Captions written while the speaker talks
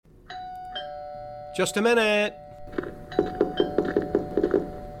Just a minute.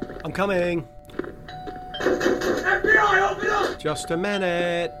 I'm coming. FBI, open up! Just a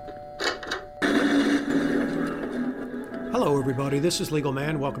minute. Hello, everybody. This is Legal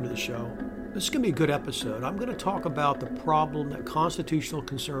Man. Welcome to the show. This is going to be a good episode. I'm going to talk about the problem that constitutional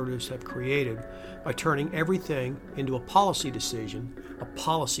conservatives have created by turning everything into a policy decision, a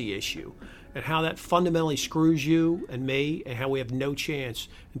policy issue, and how that fundamentally screws you and me, and how we have no chance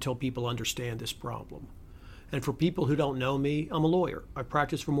until people understand this problem. And for people who don't know me, I'm a lawyer. I've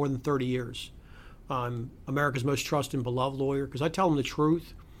practiced for more than 30 years. I'm America's most trusted and beloved lawyer because I tell them the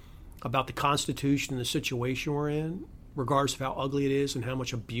truth about the Constitution and the situation we're in, regardless of how ugly it is and how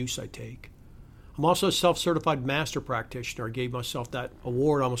much abuse I take. I'm also a self-certified master practitioner. I gave myself that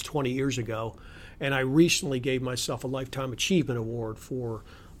award almost 20 years ago, and I recently gave myself a Lifetime Achievement Award for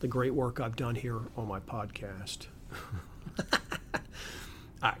the great work I've done here on my podcast. All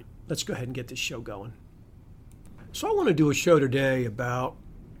right, let's go ahead and get this show going. So I want to do a show today about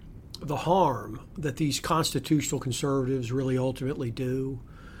the harm that these constitutional conservatives really ultimately do,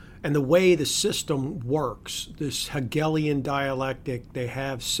 and the way the system works, this Hegelian dialectic they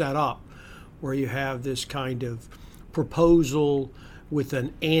have set up, where you have this kind of proposal with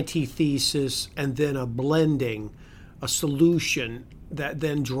an antithesis and then a blending, a solution that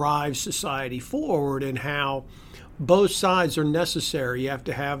then drives society forward, and how both sides are necessary. You have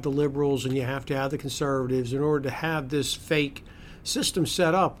to have the liberals and you have to have the conservatives in order to have this fake system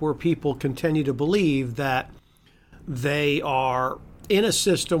set up where people continue to believe that they are in a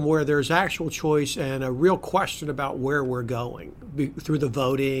system where there's actual choice and a real question about where we're going through the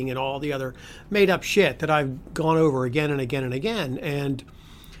voting and all the other made-up shit that I've gone over again and again and again. And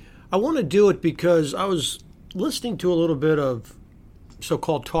I want to do it because I was listening to a little bit of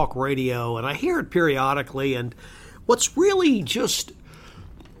so-called talk radio, and I hear it periodically, and what's really just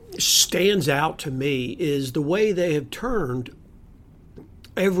stands out to me is the way they have turned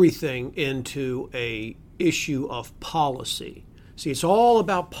everything into a issue of policy. See, it's all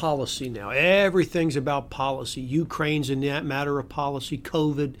about policy now. Everything's about policy. Ukraine's a matter of policy.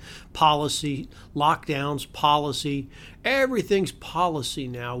 COVID, policy. Lockdowns, policy. Everything's policy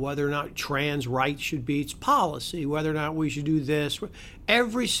now. Whether or not trans rights should be, it's policy. Whether or not we should do this.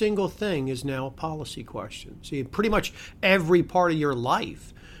 Every single thing is now a policy question. See, pretty much every part of your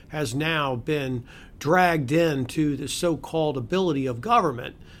life has now been dragged into the so-called ability of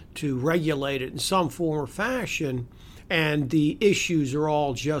government to regulate it in some form or fashion. And the issues are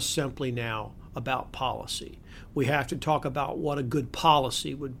all just simply now about policy. We have to talk about what a good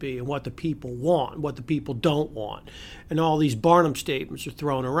policy would be and what the people want, what the people don't want. And all these Barnum statements are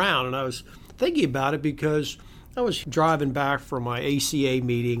thrown around. And I was thinking about it because I was driving back from my ACA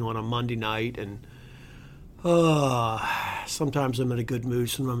meeting on a Monday night, and sometimes I'm in a good mood,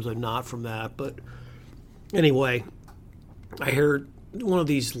 sometimes I'm not from that. But anyway, I heard one of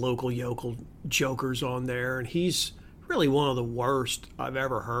these local yokel jokers on there, and he's really one of the worst I've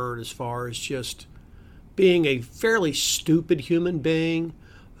ever heard as far as just being a fairly stupid human being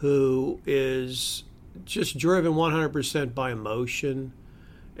who is just driven 100% by emotion.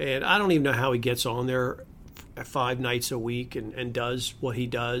 And I don't even know how he gets on there 5 nights a week and does what he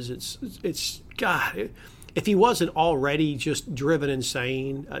does. It's God, if he wasn't already just driven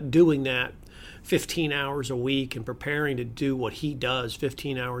insane, doing that 15 hours a week and preparing to do what he does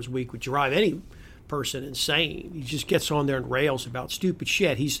 15 hours a week would drive any person insane. He just gets on there and rails about stupid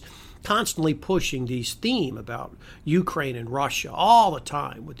shit. He's constantly pushing these theme about Ukraine and Russia all the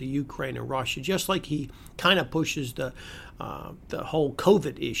time with the Ukraine and Russia, just like he kind of pushes the whole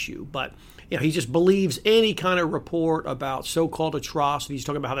COVID issue. But you know, he just believes any kind of report about so-called atrocities. He's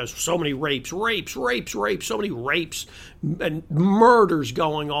talking about how there's so many rapes, so many rapes and murders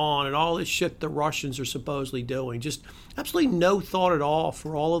going on, and all this shit the Russians are supposedly doing. Just absolutely no thought at all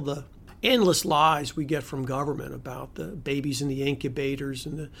for all of the endless lies we get from government about the babies in the incubators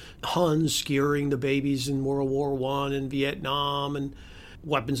and the Huns skewering the babies in World War I and Vietnam and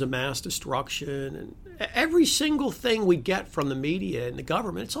weapons of mass destruction. And every single thing we get from the media and the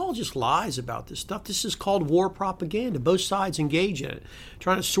government, it's all just lies about this stuff. This is called war propaganda. Both sides engage in it,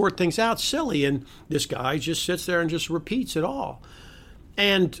 trying to sort things out silly. And this guy just sits there and just repeats it all.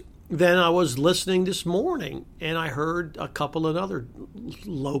 And then I was listening this morning, and I heard a couple of other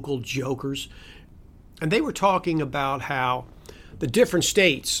local jokers, and they were talking about how the different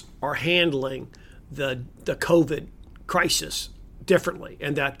states are handling the COVID crisis differently,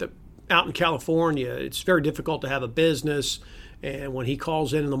 and that out in California, it's very difficult to have a business, and when he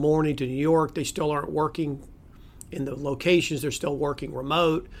calls in the morning to New York, they still aren't working in the locations, they're still working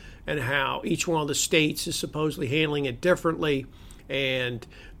remote, and how each one of the states is supposedly handling it differently. and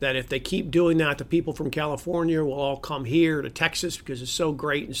that if they keep doing that, the people from California will all come here to Texas because it's so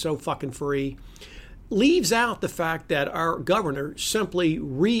great and so fucking free, leaves out the fact that our governor simply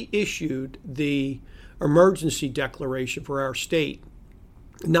reissued the emergency declaration for our state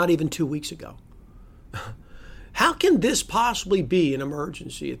not even 2 weeks ago. How can this possibly be an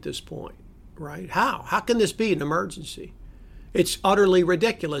emergency at this point, right? How can this be an emergency? It's utterly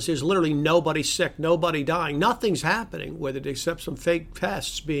ridiculous. There's literally nobody sick, nobody dying. Nothing's happening with it except some fake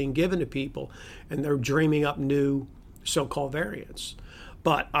tests being given to people, and they're dreaming up new so-called variants.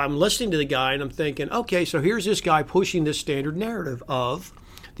 But I'm listening to the guy and I'm thinking, okay, so here's this guy pushing this standard narrative of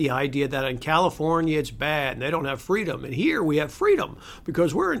the idea that in California it's bad and they don't have freedom. And here we have freedom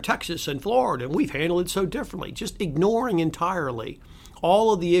because we're in Texas and Florida and we've handled it so differently. Just ignoring entirely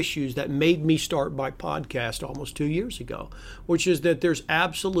all of the issues that made me start my podcast almost 2 years ago, which is that there's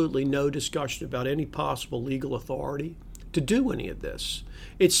absolutely no discussion about any possible legal authority to do any of this.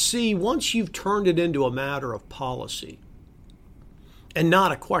 Once you've turned it into a matter of policy and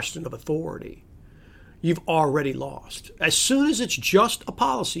not a question of authority, you've already lost. As soon as it's just a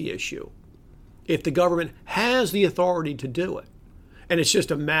policy issue, if the government has the authority to do it, and it's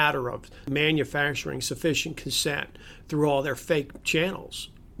just a matter of manufacturing sufficient consent through all their fake channels,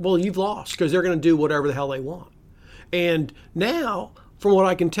 well, you've lost because they're going to do whatever the hell they want. And now, from what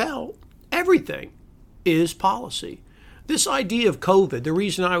I can tell, everything is policy. This idea of COVID, the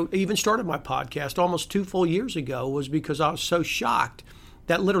reason I even started my podcast almost 2 full years ago was because I was so shocked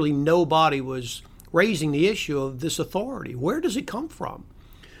that literally nobody was raising the issue of this authority. Where does it come from?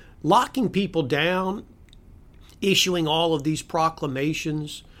 Locking people down, issuing all of these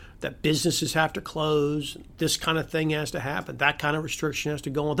proclamations that businesses have to close, this kind of thing has to happen, that kind of restriction has to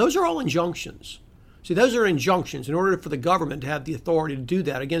go on. Those are all injunctions. See, those are injunctions. In order for the government to have the authority to do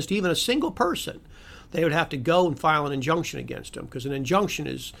that against even a single person, they would have to go and file an injunction against them, because an injunction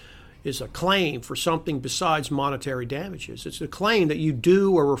is a claim for something besides monetary damages. It's a claim that you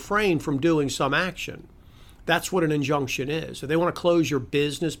do or refrain from doing some action. That's what an injunction is. If they want to close your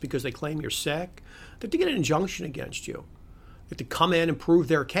business because they claim you're sick, they have to get an injunction against you. They have to come in and prove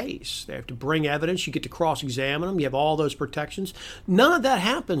their case. They have to bring evidence. You get to cross-examine them. You have all those protections. None of that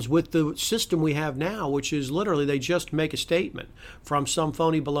happens with the system we have now, which is literally they just make a statement from some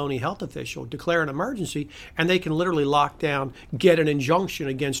phony baloney health official, declare an emergency, and they can literally lock down, get an injunction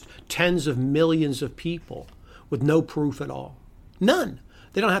against tens of millions of people with no proof at all. None.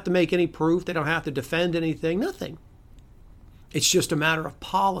 They don't have to make any proof. They don't have to defend anything. Nothing. It's just a matter of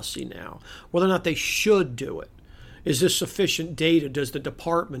policy now, whether or not they should do it. Is this sufficient data? Does the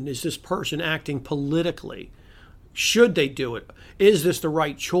department, is this person acting politically? Should they do it? Is this the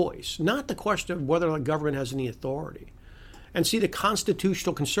right choice? Not the question of whether the government has any authority. And see, the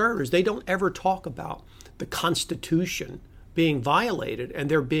constitutional conservatives, they don't ever talk about the Constitution being violated and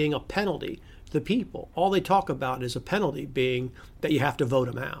there being a penalty to the people. All they talk about is a penalty being that you have to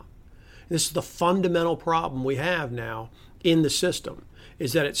vote them out. This is the fundamental problem we have now in the system,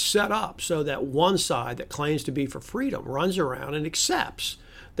 is that it's set up so that one side that claims to be for freedom runs around and accepts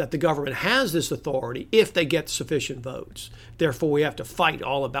that the government has this authority if they get sufficient votes. Therefore, we have to fight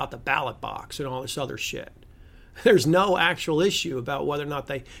all about the ballot box and all this other shit. There's no actual issue about whether or not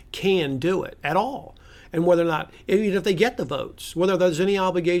they can do it at all, and whether or not, even if they get the votes, whether there's any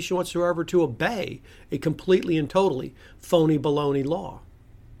obligation whatsoever to obey a completely and totally phony baloney law.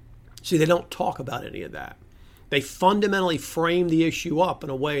 See, they don't talk about any of that. They fundamentally frame the issue up in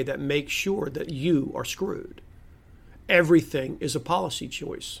a way that makes sure that you are screwed. Everything is a policy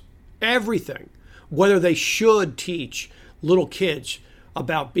choice. Everything. Whether they should teach little kids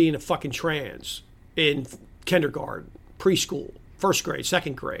about being a fucking trans in kindergarten, preschool, first grade,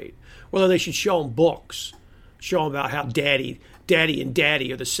 second grade. Whether they should show them books, show them about how daddy and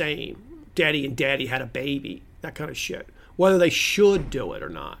daddy are the same. Daddy and daddy had a baby, that kind of shit. Whether they should do it or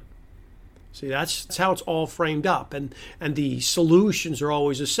not. See, that's how it's all framed up. And the solutions are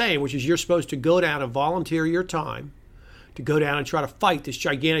always the same, which is you're supposed to go down and volunteer your time to go down and try to fight this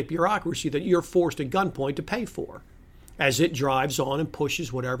gigantic bureaucracy that you're forced at gunpoint to pay for as it drives on and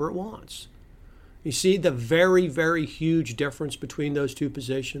pushes whatever it wants. You see the very, very huge difference between those two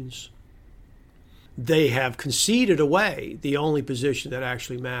positions? They have conceded away the only position that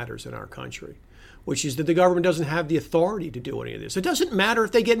actually matters in our country, which is that the government doesn't have the authority to do any of this. It doesn't matter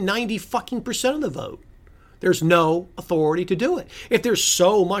if they get 90% of the vote. There's no authority to do it. If there's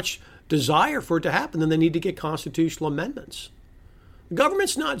so much desire for it to happen, then they need to get constitutional amendments. The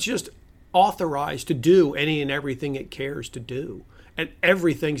government's not just authorized to do any and everything it cares to do, and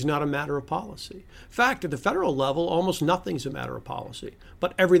everything's not a matter of policy. In fact, at the federal level, almost nothing's a matter of policy,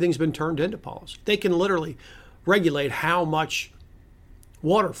 but everything's been turned into policy. They can literally regulate how much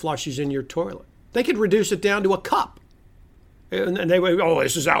water flushes in your toilet. They could reduce it down to a cup. And they would, oh,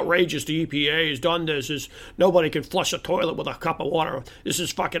 this is outrageous. The EPA has done this. Nobody can flush a toilet with a cup of water. This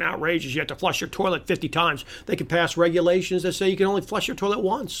is fucking outrageous. You have to flush your toilet 50 times. They could pass regulations that say you can only flush your toilet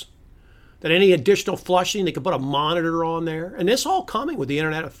once. That any additional flushing, they could put a monitor on there. And this all coming with the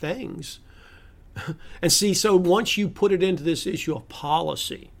Internet of Things. And see, so once you put it into this issue of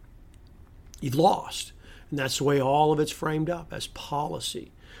policy, you've lost. And that's the way all of it's framed up, as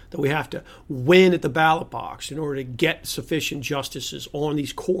policy. That we have to win at the ballot box in order to get sufficient justices on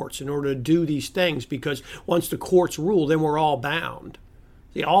these courts in order to do these things, because once the courts rule, then we're all bound.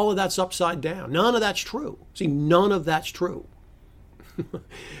 See, all of that's upside down. None of that's true. See, none of that's true.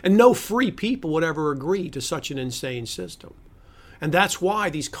 And no free people would ever agree to such an insane system. And that's why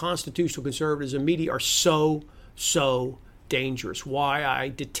these constitutional conservatives and media are so dangerous, why I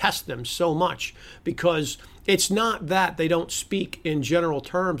detest them so much, because it's not that they don't speak in general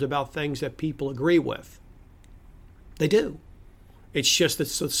terms about things that people agree with. They do. It's just that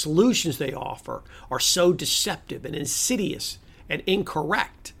the solutions they offer are so deceptive and insidious and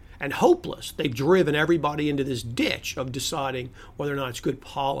incorrect and hopeless. They've driven everybody into this ditch of deciding whether or not it's good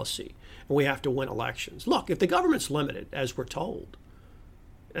policy. And we have to win elections. Look, if the government's limited, as we're told,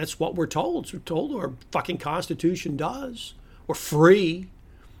 that's what we're told. We're told our fucking Constitution does. We're free.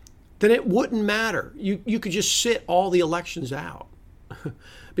 Then it wouldn't matter. You could just sit all the elections out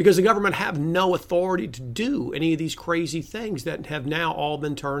because the government have no authority to do any of these crazy things that have now all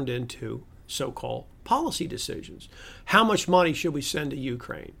been turned into so-called policy decisions. How much money should we send to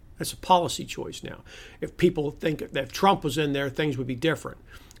Ukraine? That's a policy choice now. If people think that if Trump was in there, things would be different.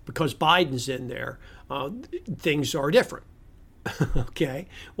 Because Biden's in there, things are different. Okay?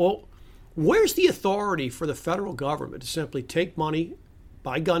 Well, where's the authority for the federal government to simply take money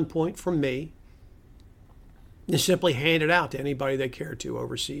by gunpoint from me and simply hand it out to anybody they care to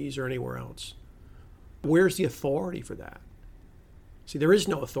overseas or anywhere else? Where's the authority for that? See, there is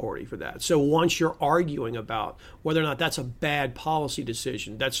no authority for that. So once you're arguing about whether or not that's a bad policy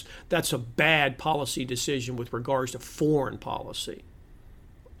decision, that's a bad policy decision with regards to foreign policy,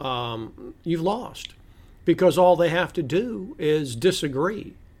 you've lost. Because all they have to do is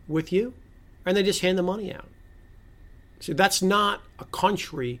disagree with you, and they just hand the money out. See, that's not a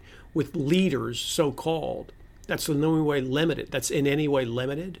country with leaders, so-called, that's in any way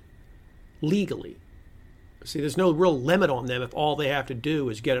limited legally. See, there's no real limit on them if all they have to do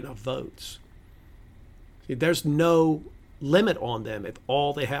is get enough votes. See, there's no limit on them if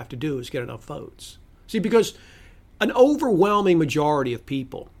all they have to do is get enough votes. See, because an overwhelming majority of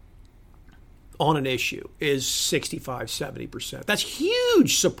people on an issue is 65, 70%. That's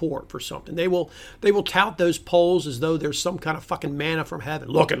huge support for something. They will tout those polls as though there's some kind of fucking manna from heaven.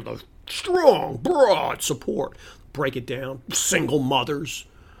 Look at the strong, broad support. Break it down. Single mothers,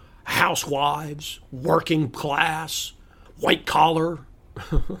 housewives, working class, white collar,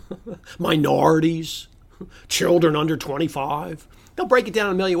 minorities, children under 25. They'll break it down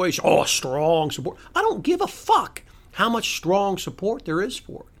in a million ways. Oh, strong support. I don't give a fuck how much strong support there is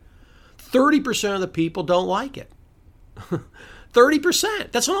for it. 30% of the people don't like it.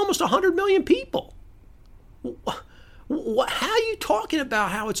 30%. That's almost 100 million people. How are you talking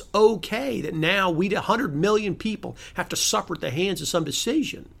about how it's okay that now 100 million people have to suffer at the hands of some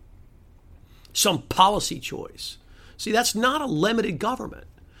decision, some policy choice? See, that's not a limited government.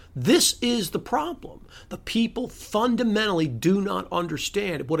 This is the problem. The people fundamentally do not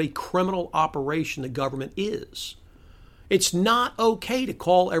understand what a criminal operation the government is. It's not okay to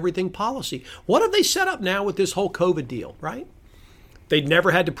call everything policy. What have they set up now with this whole COVID deal, right? They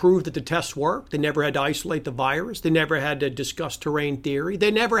never had to prove that the tests work. They never had to isolate the virus. They never had to discuss terrain theory. They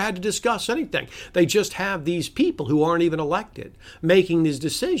never had to discuss anything. They just have these people who aren't even elected making these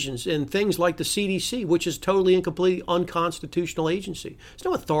decisions in things like the CDC, which is totally and completely unconstitutional agency. There's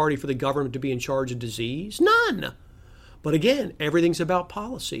no authority for the government to be in charge of disease. None. But again, everything's about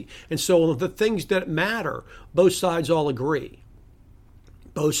policy. And so on the things that matter, both sides all agree.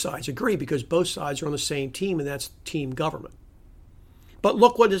 Both sides agree because both sides are on the same team, and that's team government. But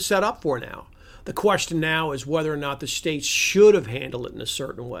look what it's set up for now. The question now is whether or not the states should have handled it in a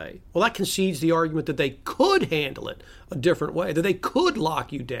certain way. Well, that concedes the argument that they could handle it a different way, that they could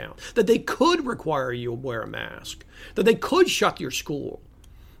lock you down, that they could require you to wear a mask, that they could shut your school,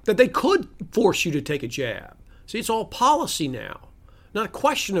 that they could force you to take a jab. See, it's all policy now, not a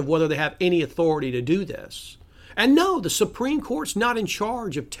question of whether they have any authority to do this. And no, the Supreme Court's not in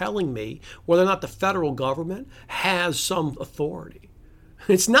charge of telling me whether or not the federal government has some authority.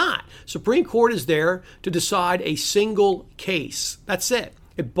 It's not. Supreme Court is there to decide a single case. That's it.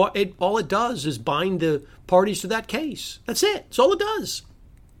 All it does is bind the parties to that case. That's it. That's all it does.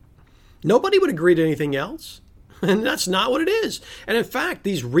 Nobody would agree to anything else. And that's not what it is. And in fact,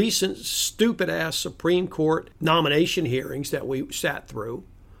 these recent stupid-ass Supreme Court nomination hearings that we sat through,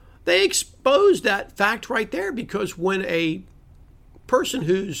 they exposed that fact right there, because when a person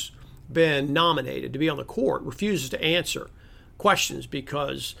who's been nominated to be on the court refuses to answer questions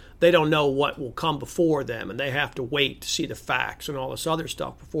because they don't know what will come before them and they have to wait to see the facts and all this other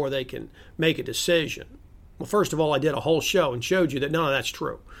stuff before they can make a decision. Well, first of all, I did a whole show and showed you that none of that's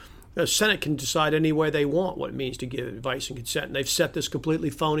true. The Senate can decide any way they want what it means to give advice and consent, and they've set this completely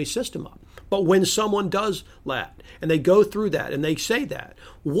phony system up. But when someone does that, and they go through that, and they say that,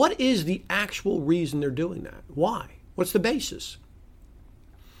 what is the actual reason they're doing that? Why? What's the basis?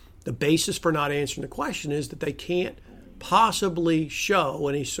 The basis for not answering the question is that they can't possibly show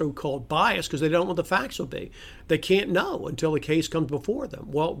any so-called bias because they don't know what the facts will be. They can't know until the case comes before them.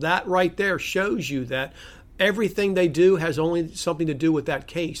 Well, that right there shows you that everything they do has only something to do with that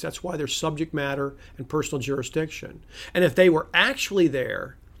case. That's why there's subject matter and personal jurisdiction. And if they were actually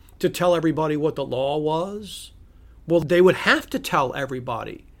there to tell everybody what the law was, well, they would have to tell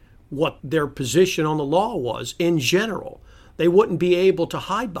everybody what their position on the law was in general. They wouldn't be able to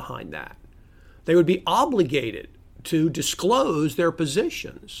hide behind that. They would be obligated to disclose their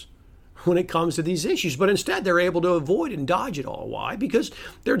positions when it comes to these issues. But instead, they're able to avoid and dodge it all. Why? Because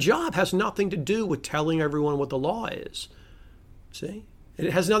their job has nothing to do with telling everyone what the law is. See?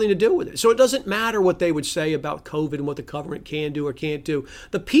 It has nothing to do with it. So it doesn't matter what they would say about COVID and what the government can do or can't do.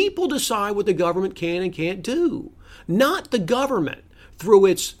 The people decide what the government can and can't do, not the government through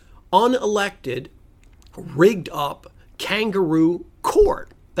its unelected, rigged up kangaroo court.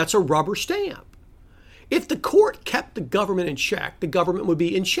 That's a rubber stamp. If the court kept the government in check, the government would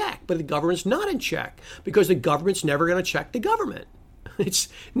be in check. But the government's not in check because the government's never going to check the government. It's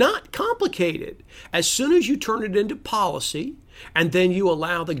not complicated. As soon as you turn it into policy and then you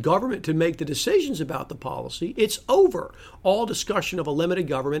allow the government to make the decisions about the policy, it's over. All discussion of a limited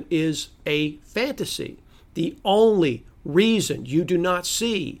government is a fantasy. The only reason you do not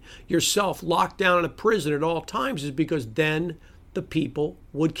see yourself locked down in a prison at all times is because then the people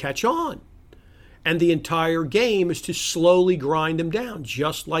would catch on. And the entire game is to slowly grind them down,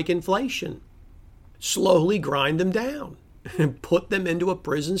 just like inflation. Slowly grind them down and put them into a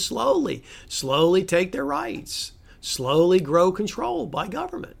prison slowly. Slowly take their rights. Slowly grow control by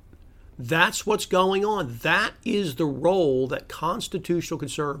government. That's what's going on. That is the role that constitutional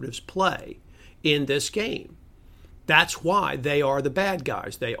conservatives play in this game. That's why they are the bad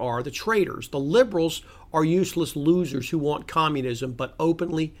guys. They are the traitors. The liberals are useless losers who want communism but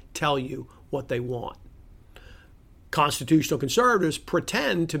openly tell you what they want. Constitutional conservatives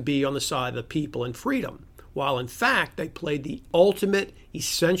pretend to be on the side of the people and freedom, while in fact they played the ultimate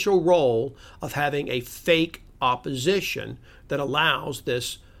essential role of having a fake opposition that allows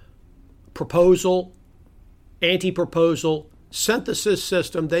this proposal, anti-proposal synthesis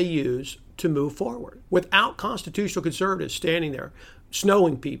system they use to move forward. Without constitutional conservatives standing there,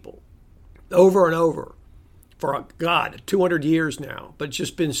 snowing people over and over for, 200 years now, but it's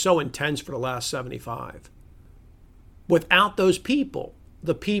just been so intense for the last 75. Without those people,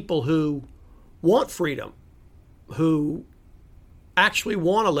 the people who want freedom, who actually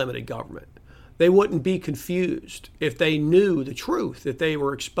want a limited government, they wouldn't be confused if they knew the truth, if they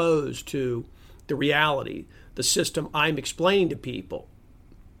were exposed to the reality, the system I'm explaining to people.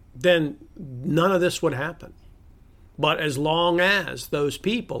 Then none of this would happen. But as long as those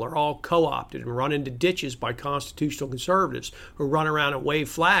people are all co-opted and run into ditches by constitutional conservatives who run around and wave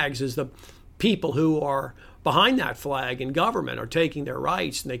flags as the people who are behind that flag in government are taking their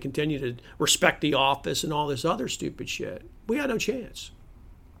rights and they continue to respect the office and all this other stupid shit, we got no chance.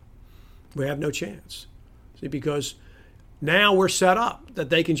 We have no chance. See, because now we're set up that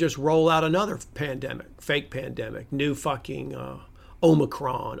they can just roll out another pandemic, fake pandemic, new fucking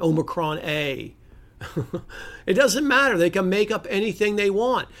Omicron A. It doesn't matter. They can make up anything they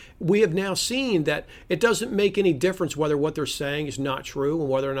want. We have now seen that it doesn't make any difference whether what they're saying is not true and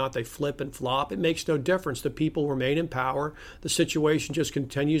whether or not they flip and flop. It makes no difference. The people remain in power. The situation just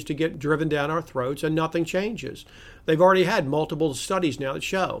continues to get driven down our throats and nothing changes. They've already had multiple studies now that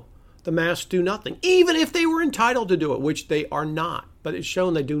show the masks do nothing, even if they were entitled to do it, which they are not. But it's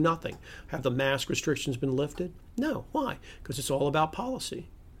shown they do nothing. Have the mask restrictions been lifted? No. Why? Because it's all about policy.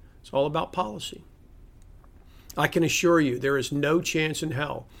 It's all about policy. I can assure you there is no chance in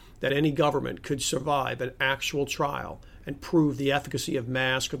hell that any government could survive an actual trial and prove the efficacy of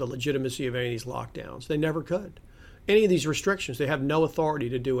masks or the legitimacy of any of these lockdowns. They never could. Any of these restrictions, they have no authority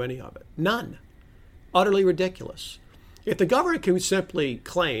to do any of it. None. Utterly ridiculous. If the government can simply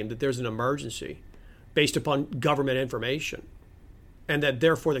claim that there's an emergency based upon government information and that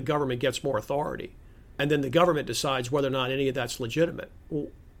therefore the government gets more authority. And then the government decides whether or not any of that's legitimate. Well,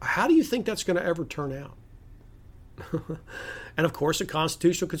 how do you think that's going to ever turn out? And of course, the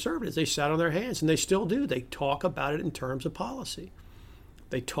constitutional conservatives, they sat on their hands, and they still do. They talk about it in terms of policy.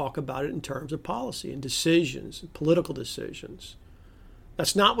 They talk about it in terms of policy and decisions, and political decisions.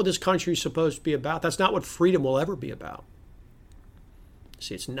 That's not what this country is supposed to be about. That's not what freedom will ever be about.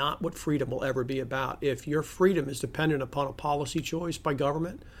 See, it's not what freedom will ever be about. If your freedom is dependent upon a policy choice by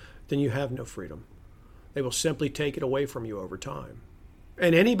government, then you have no freedom. They will simply take it away from you over time.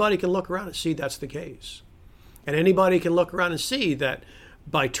 And anybody can look around and see that's the case. And anybody can look around and see that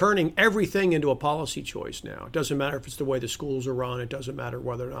by turning everything into a policy choice now, it doesn't matter if it's the way the schools are run, it doesn't matter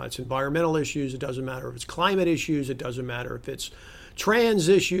whether or not it's environmental issues, it doesn't matter if it's climate issues, it doesn't matter if it's trans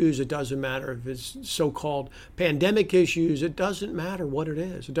issues, it doesn't matter if it's so-called pandemic issues, it doesn't matter what it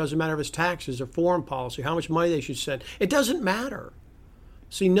is. It doesn't matter if it's taxes or foreign policy, how much money they should send. It doesn't matter.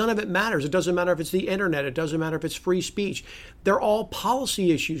 See, none of it matters. It doesn't matter if it's the internet. It doesn't matter if it's free speech. They're all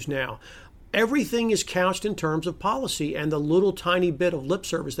policy issues now. Everything is couched in terms of policy, and the little tiny bit of lip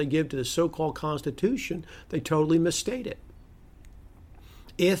service they give to the so-called Constitution, they totally misstate it.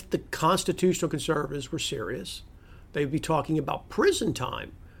 If the constitutional conservatives were serious, they'd be talking about prison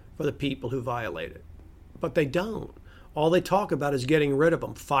time for the people who violate it. But they don't. All they talk about is getting rid of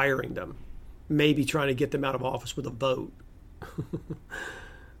them, firing them, maybe trying to get them out of office with a vote.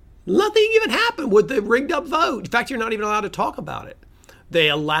 Nothing even happened with the rigged up vote. In fact, you're not even allowed to talk about it. They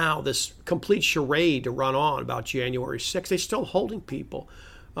allow this complete charade to run on about January 6th. They're still holding people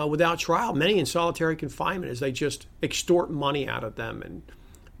without trial, many in solitary confinement, as they just extort money out of them and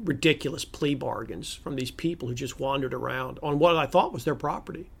ridiculous plea bargains from these people who just wandered around on what I thought was their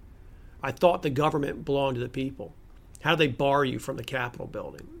property. I thought the government belonged to the people. How do they bar you from the Capitol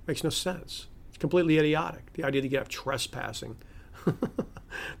building? Makes no sense. It's completely idiotic. The idea that you have trespassing.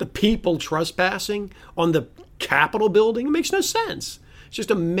 The people trespassing on the Capitol building, it makes no sense. It's just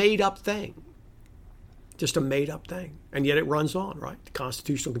a made-up thing. Just a made-up thing. And yet it runs on, right? The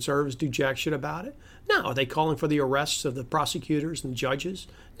constitutional conservatives do jack shit about it. No. Are they calling for the arrests of the prosecutors and judges?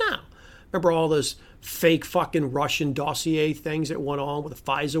 No. Remember all those fake fucking Russian dossier things that went on with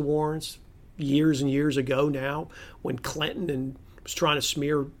the FISA warrants years and years ago now when Clinton was trying to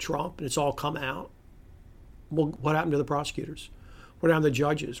smear Trump, and it's all come out? Well, what happened to the prosecutors? What happened to the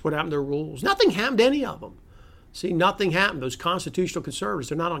judges? What happened to the rules? Nothing happened to any of them. See, nothing happened. Those constitutional conservatives,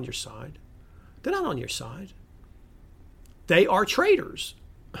 they're not on your side. They're not on your side. They are traitors.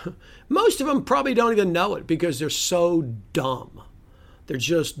 Most of them probably don't even know it because they're so dumb. They're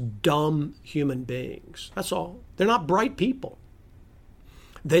just dumb human beings. That's all. They're not bright people.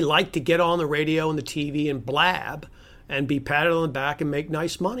 They like to get on the radio and the TV and blab and be patted on the back and make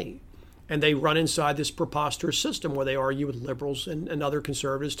nice money. And they run inside this preposterous system where they argue with liberals and other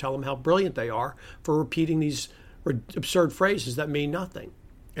conservatives, tell them how brilliant they are for repeating these absurd phrases that mean nothing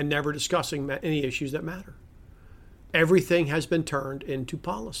and never discussing any issues that matter. Everything has been turned into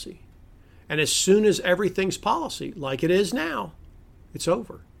policy. And as soon as everything's policy, like it is now, it's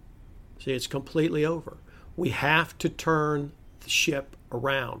over. See, it's completely over. We have to turn the ship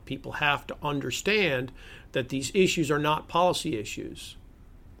around. People have to understand that these issues are not policy issues,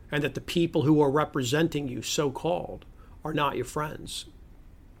 and that the people who are representing you, so-called, are not your friends.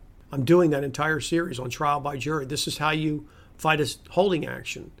 I'm doing that entire series on trial by jury. This is how you fight a holding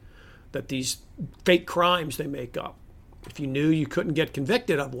action, that these fake crimes they make up. If you knew you couldn't get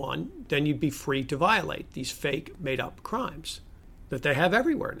convicted of one, then you'd be free to violate these fake, made-up crimes that they have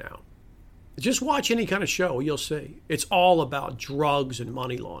everywhere now. Just watch any kind of show, you'll see. It's all about drugs and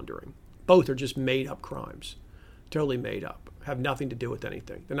money laundering. Both are just made-up crimes, totally made up. Have nothing to do with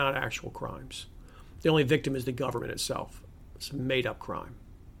anything. They're not actual crimes. The only victim is the government itself. It's a made-up crime.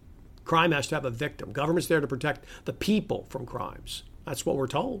 Crime has to have a victim. Government's there to protect the people from crimes. That's what we're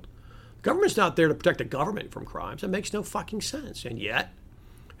told. Government's not there to protect the government from crimes. That makes no fucking sense. And yet,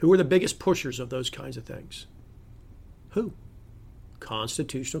 who are the biggest pushers of those kinds of things? Who?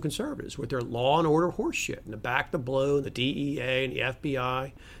 Constitutional conservatives with their law and order horseshit and the back the blue and the DEA and the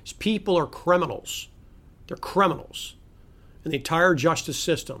FBI. These people are criminals. They're criminals. And the entire justice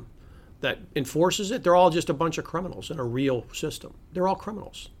system that enforces it, they're all just a bunch of criminals in a real system. They're all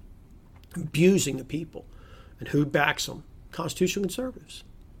criminals, abusing the people. And who backs them? Constitutional conservatives.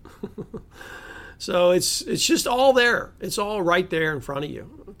 So it's just all there. It's all right there in front of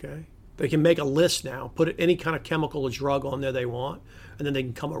you, okay? They can make a list now, put any kind of chemical or drug on there they want, and then they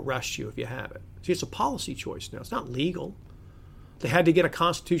can come arrest you if you have it. See, it's a policy choice now. It's not legal. They had to get a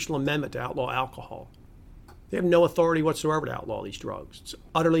constitutional amendment to outlaw alcohol. They have no authority whatsoever to outlaw these drugs. It's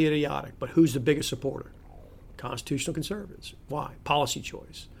utterly idiotic. But who's the biggest supporter? Constitutional conservatives. Why? Policy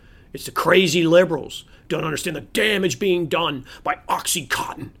choice. It's the crazy liberals don't understand the damage being done by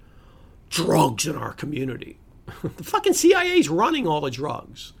Oxycontin drugs in our community. The fucking CIA's running all the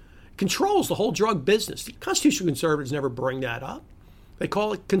drugs. Controls the whole drug business. The constitutional conservatives never bring that up. They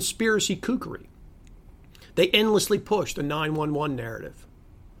call it conspiracy kookery. They endlessly push the 911 narrative.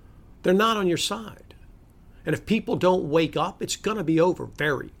 They're not on your side. And if people don't wake up, it's going to be over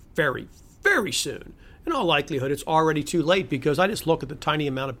very, very, very soon. In all likelihood, it's already too late because I just look at the tiny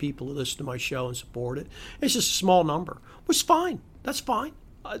amount of people who listen to my show and support it. It's just a small number, which is fine. That's fine.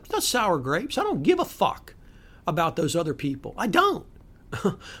 It's not sour grapes. I don't give a fuck about those other people. I don't.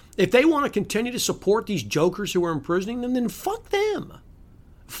 If they want to continue to support these jokers who are imprisoning them, then fuck them.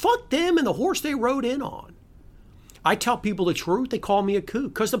 Fuck them and the horse they rode in on. I tell people the truth, they call me a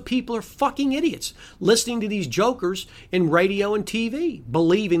kook because the people are fucking idiots listening to these jokers in radio and TV,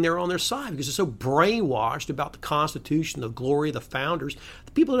 believing they're on their side because they're so brainwashed about the Constitution, the glory of the founders.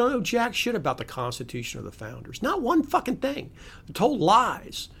 The people don't know jack shit about the Constitution or the founders. Not one fucking thing. They're told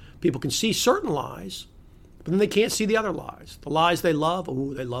lies. People can see certain lies, but then they can't see the other lies. The lies they love,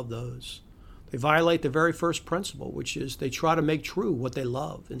 ooh, they love those. They violate the very first principle, which is they try to make true what they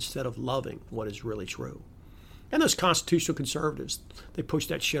love instead of loving what is really true. And those constitutional conservatives, they push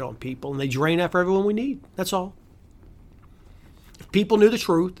that shit on people and they drain after everyone we need. That's all. If people knew the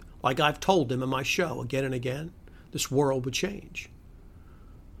truth, like I've told them in my show again and again, this world would change.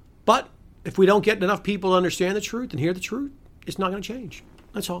 But if we don't get enough people to understand the truth and hear the truth, it's not going to change.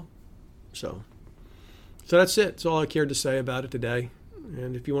 That's all. So that's it. That's all I cared to say about it today.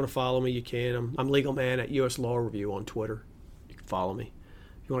 And if you want to follow me, you can. I'm Legal Man at US Law Review on Twitter. You can follow me.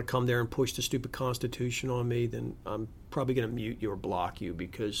 If you want to come there and push the stupid Constitution on me, then I'm probably going to mute you or block you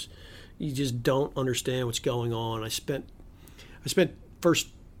because you just don't understand what's going on. I spent first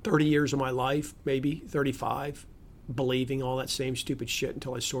 30 years of my life, maybe 35, believing all that same stupid shit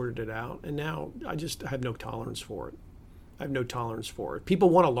until I sorted it out. And now I have no tolerance for it. I have no tolerance for it. People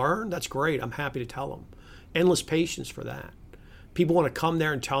want to learn, that's great. I'm happy to tell them. Endless patience for that. People want to come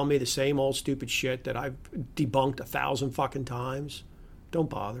there and tell me the same old stupid shit that I've debunked 1,000 fucking times. Don't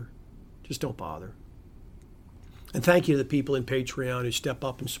bother. Just don't bother. And thank you to the people in Patreon who step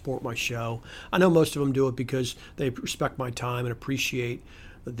up and support my show. I know most of them do it because they respect my time and appreciate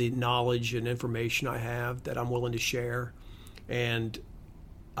the knowledge and information I have that I'm willing to share. And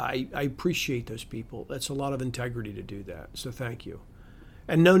I appreciate those people. That's a lot of integrity to do that. So thank you.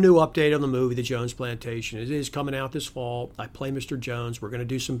 And no new update on the movie, The Jones Plantation. It is coming out this fall. I play Mr. Jones. We're going to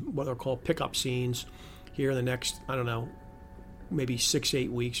do some what are called pickup scenes here in the next, I don't know, maybe 6-8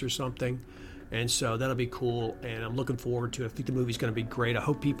 weeks or something. And so that'll be cool. And I'm looking forward to it. I think the movie's going to be great. I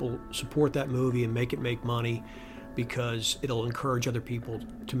hope people support that movie and make it make money because it'll encourage other people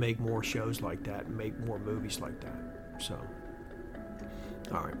to make more shows like that and make more movies like that. So,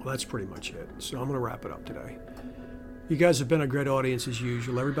 all right. Well, that's pretty much it. So I'm going to wrap it up today. You guys have been a great audience as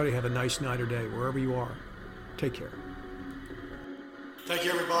usual. Everybody have a nice night or day, wherever you are. Take care. Thank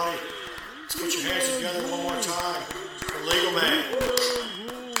you, everybody. Let's put your hands together one more time for Legal Man.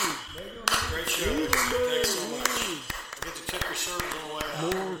 Great show. Thanks so much. Forget to tip your servers on the way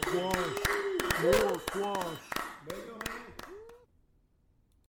out. More quash.